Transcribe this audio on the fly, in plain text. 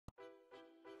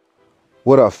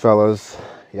What up, fellas?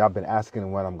 Y'all been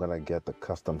asking when I'm gonna get the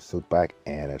custom suit back,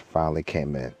 and it finally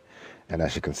came in. And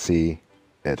as you can see,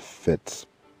 it fits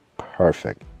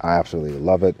perfect. I absolutely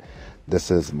love it.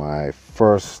 This is my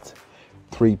first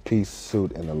three-piece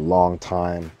suit in a long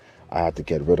time. I had to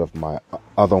get rid of my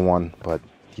other one, but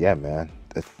yeah, man,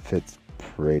 it fits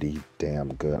pretty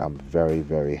damn good. I'm very,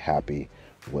 very happy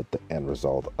with the end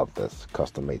result of this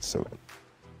custom-made suit.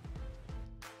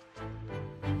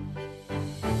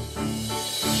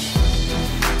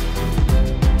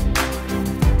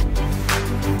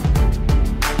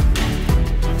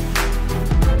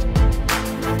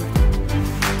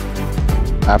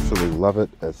 Absolutely love it.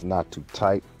 It's not too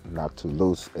tight, not too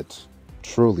loose. It's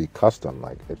truly custom.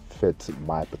 Like, it fits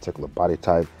my particular body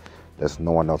type. There's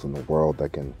no one else in the world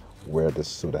that can wear this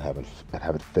suit and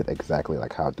have it fit exactly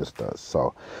like how this does.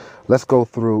 So let's go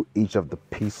through each of the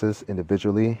pieces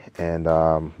individually, and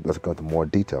let's go into more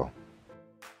detail.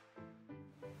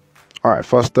 All right,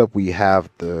 first up we have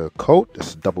the coat.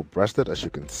 It's double-breasted, as you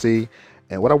can see.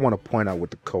 And what I want to point out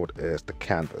with the coat is the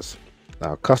canvas.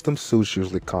 Now, custom suits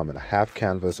usually come in a half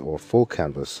canvas or full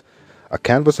canvas. A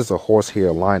canvas is a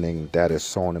horsehair lining that is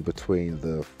sewn in between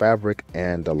the fabric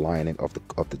and the lining of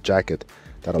the jacket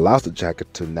that allows the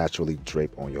jacket to naturally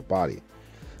drape on your body.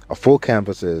 A full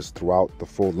canvas is throughout the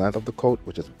full length of the coat,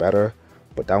 which is better,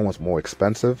 but that one's more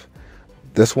expensive.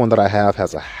 This one that I have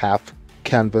has a half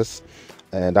canvas,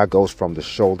 and that goes from the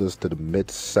shoulders to the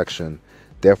midsection,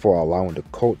 therefore allowing the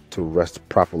coat to rest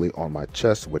properly on my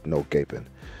chest with no gaping.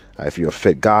 If you're a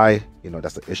fit guy, you know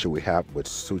that's the issue we have with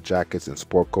suit jackets and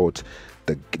sport coats.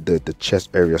 The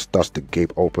chest area starts to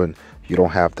gape open. You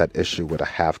don't have that issue with a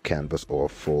half canvas or a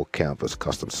full canvas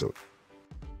custom suit.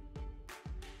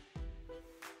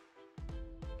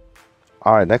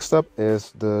 All right, next up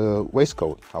is the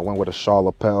waistcoat. I went with a shawl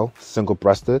lapel,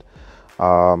 single-breasted.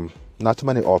 Not too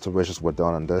many alterations were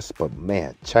done on this, but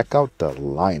man, check out the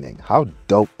lining. How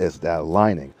dope is that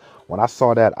lining? When I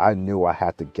saw that, I knew I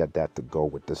had to get that to go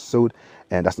with the suit,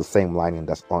 and that's the same lining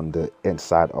that's on the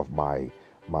inside of my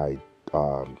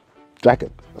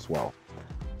jacket as well.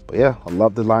 But yeah, I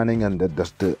love the lining, and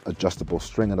there's the adjustable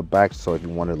string in the back, so if you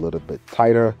want it a little bit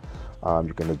tighter,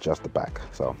 you can adjust the back.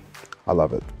 So I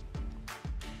love it.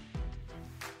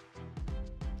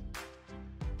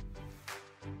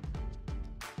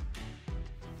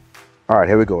 All right,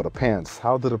 here we go. The pants.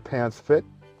 How do the pants fit?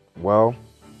 Well,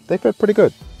 they fit pretty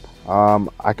good.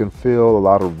 I can feel a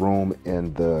lot of room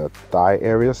in the thigh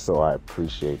area, so I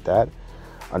appreciate that.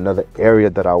 Another area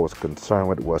that I was concerned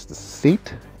with was the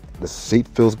seat. The seat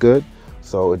feels good,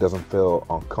 so it doesn't feel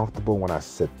uncomfortable when I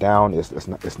sit down.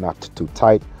 It's not too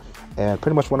tight. And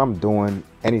pretty much when I'm doing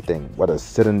anything, whether it's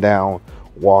sitting down,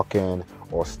 walking,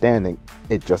 or standing,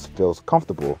 it just feels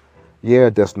comfortable. Yeah,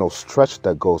 there's no stretch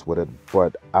that goes with it,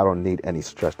 but I don't need any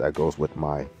stretch that goes with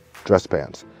my dress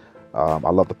pants. I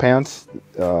love the pants.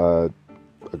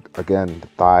 Again, the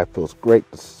thigh feels great.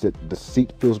 The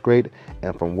seat feels great.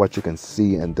 And from what you can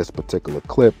see in this particular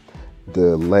clip,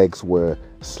 the legs were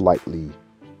slightly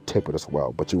tapered as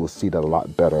well. But you will see that a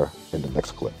lot better in the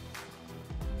next clip.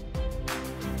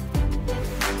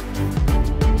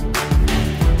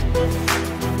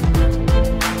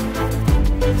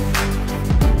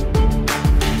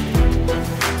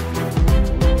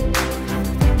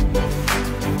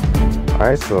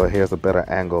 Alright, so here's a better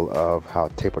angle of how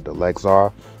tapered the legs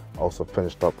are. Also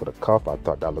finished up with a cuff. I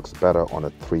thought that looks better on a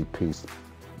three-piece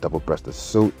double-breasted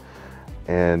suit.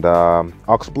 And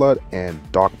oxblood and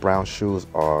dark brown shoes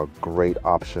are great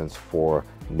options for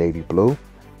navy blue.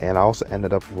 And I also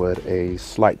ended up with a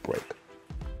slight break.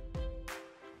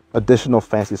 Additional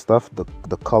fancy stuff,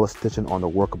 the color stitching on the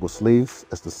workable sleeves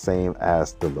is the same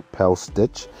as the lapel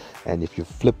stitch, and if you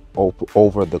flip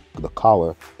over the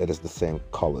collar, it is the same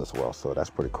color as well, so that's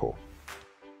pretty cool.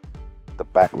 The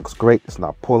back looks great. It's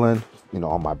not pulling, you know,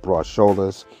 on my broad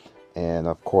shoulders, and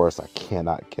of course I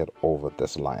cannot get over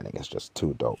this lining. It's just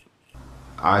too dope.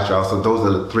 All right, y'all, so those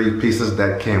are the three pieces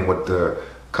that came with the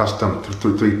custom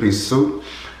three-piece suit.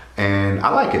 And I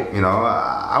like it, you know.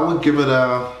 I would give it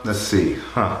a, let's see,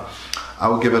 I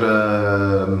would give it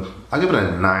a, I'll give it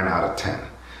a 9 out of 10.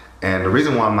 And the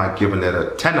reason why I'm not giving it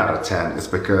a 10 out of 10 is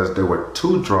because there were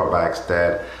two drawbacks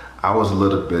that I was a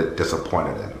little bit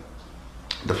disappointed in.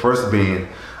 The first being,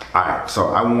 all right, so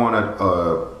I wanted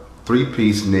a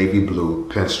three-piece navy blue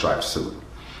pinstripe suit,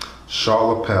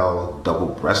 shawl lapel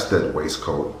double-breasted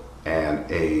waistcoat,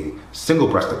 and a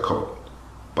single-breasted coat.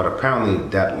 But apparently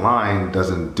that line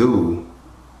doesn't do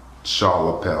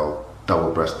shawl lapel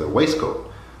double-breasted waistcoat,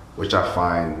 which I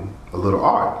find a little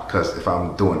odd, because if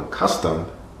I'm doing custom,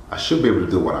 I should be able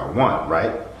to do what I want,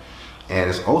 right? And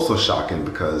it's also shocking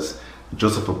because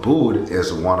Joseph Abboud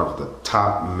is one of the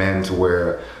top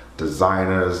menswear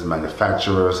designers,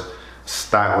 manufacturers,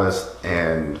 stylists,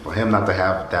 and for him not to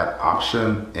have that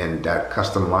option in that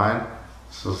custom line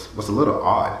was a little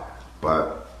odd,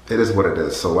 but it is what it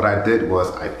is. So what I did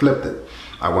was I flipped it.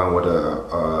 I went with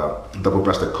a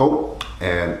double-breasted coat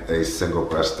and a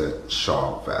single-breasted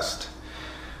shawl vest.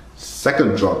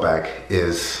 Second drawback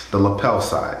is the lapel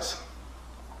size.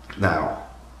 Now,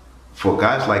 for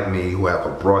guys like me who have a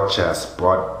broad chest,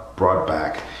 broad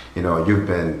back, you know, you've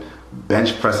been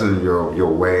bench pressing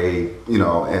your way, you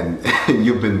know, and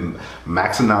you've been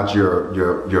maxing out your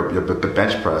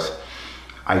bench press.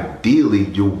 Ideally,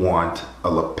 you want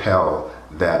a lapel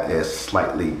that is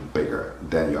slightly bigger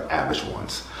than your average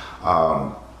ones.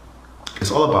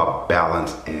 It's all about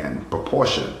balance and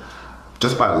proportion.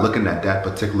 Just by looking at that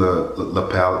particular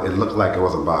lapel, it looked like it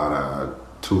was about a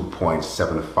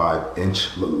 2.75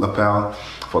 inch lapel.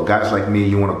 For guys like me,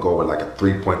 you want to go with like a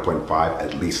 3.5,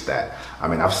 at least that. I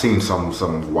mean, I've seen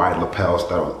some wide lapels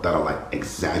that are like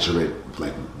exaggerate,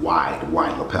 like wide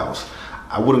lapels.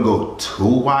 I wouldn't go too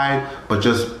wide, but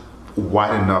just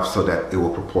wide enough so that it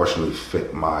will proportionally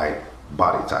fit my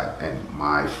body type and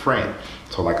my frame.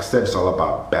 So like I said, it's all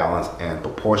about balance and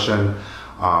proportion.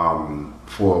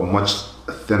 For much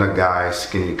thinner guy,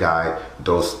 skinny guy,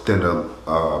 those thinner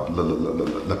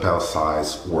lapel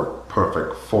size work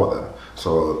perfect for them.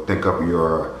 So think of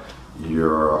your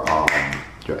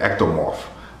ectomorph,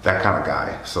 that kind of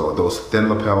guy. So those thin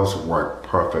lapels work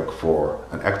perfect for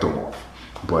an ectomorph.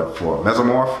 But for a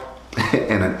mesomorph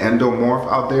and an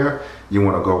endomorph out there, you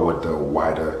want to go with the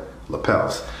wider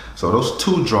lapels. So those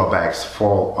two drawbacks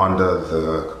fall under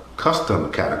the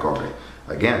custom category.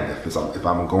 Again, if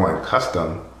I'm going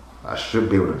custom, I should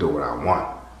be able to do what I want.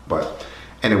 But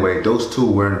anyway, those two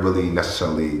weren't really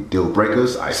necessarily deal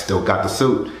breakers. I still got the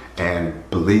suit, and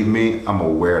believe me, I'm gonna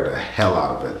wear the hell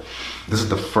out of it. This is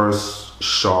the first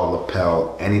shawl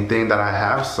lapel anything that I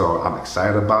have, so I'm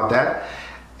excited about that.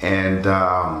 And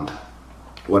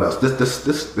what else? This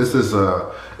is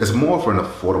it's more for an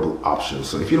affordable option.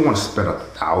 So if you don't want to spend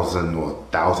 $1,000 or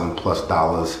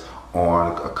 $1,000+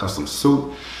 on a custom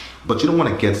suit, but you don't want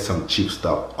to get some cheap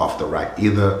stuff off the rack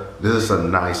either, this is a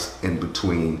nice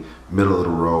in-between, middle of the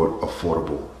road,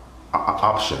 affordable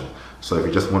option. So if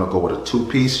you just want to go with a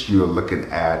two-piece, you're looking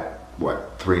at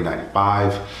what,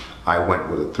 $395. I went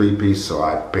with a three-piece, so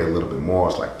I paid a little bit more.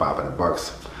 It's like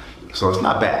 $500. So it's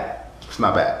not bad. It's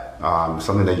not bad.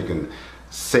 Something that you can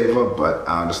savor, but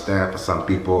I understand for some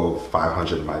people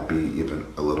 500 might be even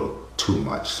a little too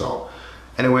much. So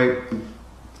anyway,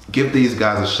 give these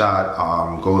guys a shot.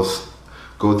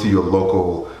 Go to your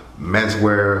local men's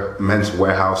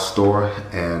warehouse store,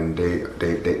 and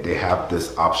they have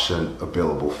this option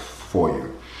available for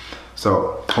you.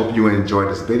 So hope you enjoyed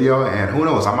this video, and who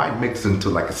knows, I might mix into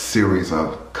like a series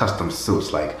of custom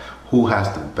suits, like who has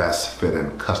the best fit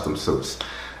in custom suits.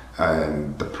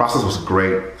 And the process was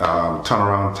great.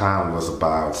 Turnaround time was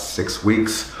about 6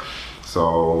 weeks.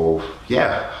 So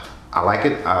yeah, I like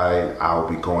it. I'll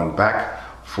be going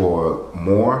back for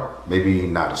more, maybe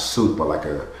not a suit, but like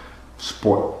a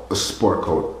sport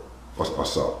coat or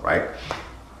so, right?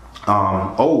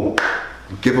 Oh,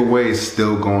 giveaway is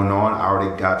still going on. I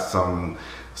already got some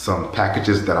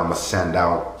packages that I'm gonna send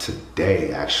out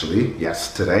today, actually.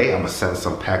 Yes, today I'm gonna send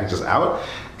some packages out,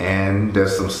 and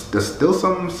there's still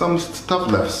some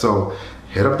stuff left. So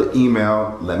hit up the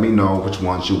email, let me know which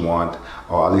ones you want,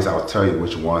 or at least I'll tell you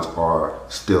which ones are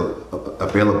still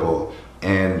available.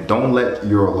 And don't let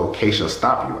your location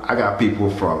stop you. I got people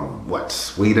from what,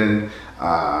 Sweden,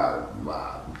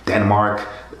 Denmark,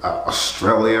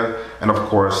 Australia, and of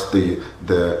course the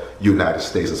United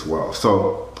States as well.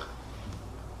 So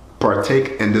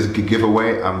partake in this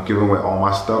giveaway. I'm giving away all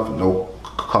my stuff, no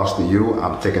cost to you.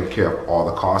 I'm taking care of all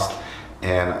the costs,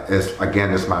 and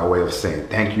it's my way of saying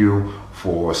thank you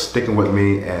for sticking with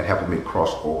me and helping me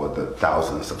cross over the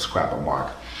 1,000 subscriber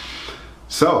mark.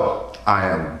 So I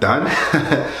am done.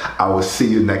 I will see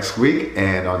you next week,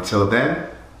 and until then,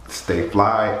 stay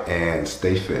fly and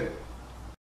stay fit.